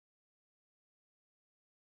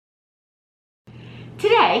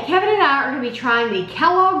Today, Kevin and I are going to be trying the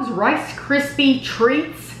Kellogg's Rice Krispie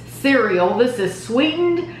Treats cereal. This is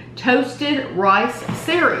sweetened toasted rice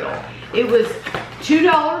cereal. It was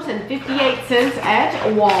 $2.58 at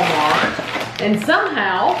Walmart, and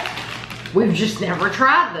somehow we've just never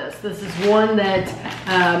tried this. This is one that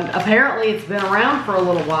apparently it's been around for a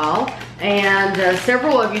little while, and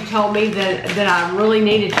several of you told me that I really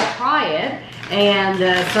needed to try it, and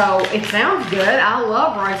so it sounds good. I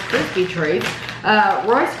love Rice Krispie Treats.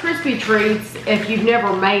 Rice Krispie Treats, if you've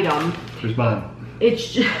never made them, here's mine.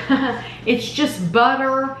 It's just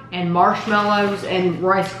butter and marshmallows and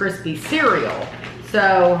Rice Krispie cereal.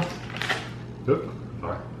 So, Oop,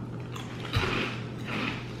 sorry.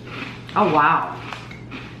 Oh wow.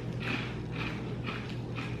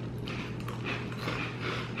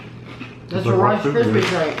 That's a Rice Krispie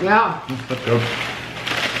treat, yeah. Let's go.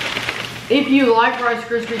 If you like Rice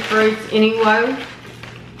Krispie treats anyway,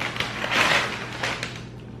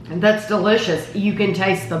 and that's delicious. You can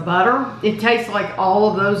taste the butter. It tastes like all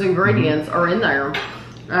of those ingredients are in there.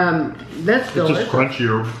 That's delicious. It's just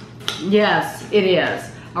crunchier. Yes, it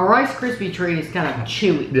is. A Rice Krispie treat is kind of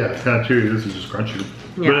chewy. Yeah, it's kind of chewy. This is just crunchy.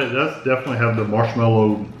 Yeah. But it does definitely have the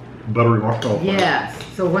marshmallow, buttery marshmallow flavor. Yes.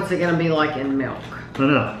 So what's it going to be like in milk? I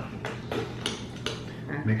know.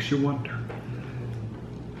 Makes you wonder.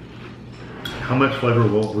 How much flavor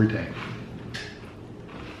will it retain?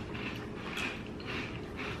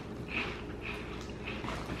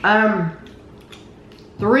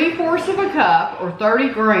 Three-fourths of a cup or 30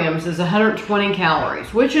 grams is 120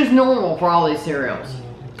 calories, which is normal for all these cereals.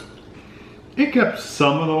 It kept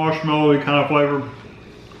some of the marshmallowy kind of flavor,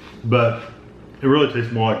 but it really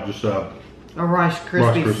tastes more like just a Rice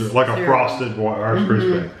Krispie like cereal. a frosted Rice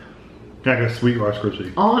Krispie, like a sweet Rice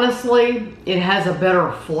Krispie. Honestly, it has a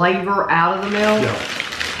better flavor out of the milk. Yeah.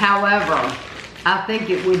 However, I think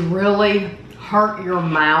it would really hurt your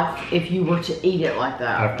mouth if you were to eat it like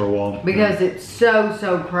that. After a while. Because it's so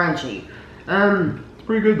crunchy. It's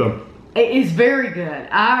pretty good though. It is very good.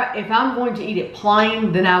 If I'm going to eat it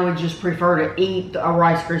plain, then I would just prefer to eat a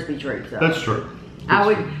Rice Krispie treat. So. That's true. I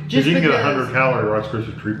would just you can because, get a 100-calorie Rice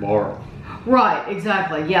Krispie treat bar. Right,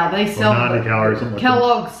 exactly. Yeah, they sell 90 calories. Something like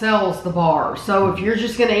Kellogg sells the bar. So if you're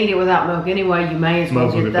just going to eat it without milk anyway, you may as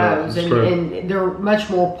well get those, and they're much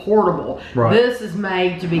more portable. Right. This is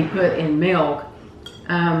made to be put in milk.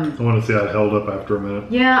 I want to see how it held up after a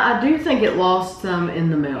minute. Yeah, I do think it lost some in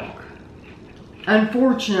the milk.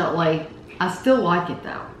 Unfortunately, I still like it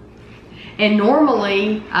though. And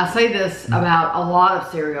normally, I say this about a lot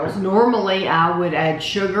of cereals, normally I would add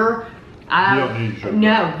sugar. You don't need sugar.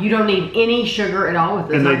 No, you don't need any sugar at all with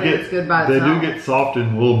this. And I think it's good by itself. They do get soft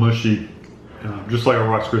and a little mushy, just like a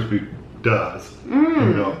Rice Krispie does. You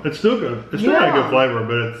know, it's still good. It's still got a good flavor,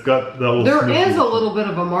 but it's got that little. There is a little bit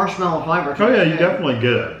of a marshmallow flavor to it. Oh yeah, you definitely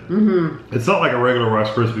get it. It's not like a regular Rice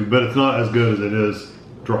Krispie, but it's not as good as it is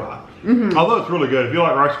dry. Although it's really good. If you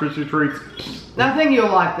like Rice Krispie treats, I think you'll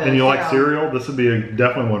like this. And you like cereal, this would be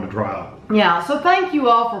definitely one to try out. Yeah, so thank you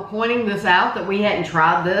all for pointing this out, that we hadn't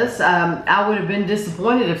tried this. I would have been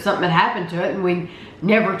disappointed if something had happened to it and we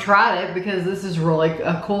never tried it, because this is really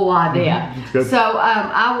a cool idea. So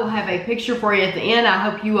I will have a picture for you at the end. I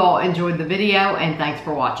hope you all enjoyed the video, and thanks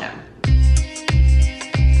for watching.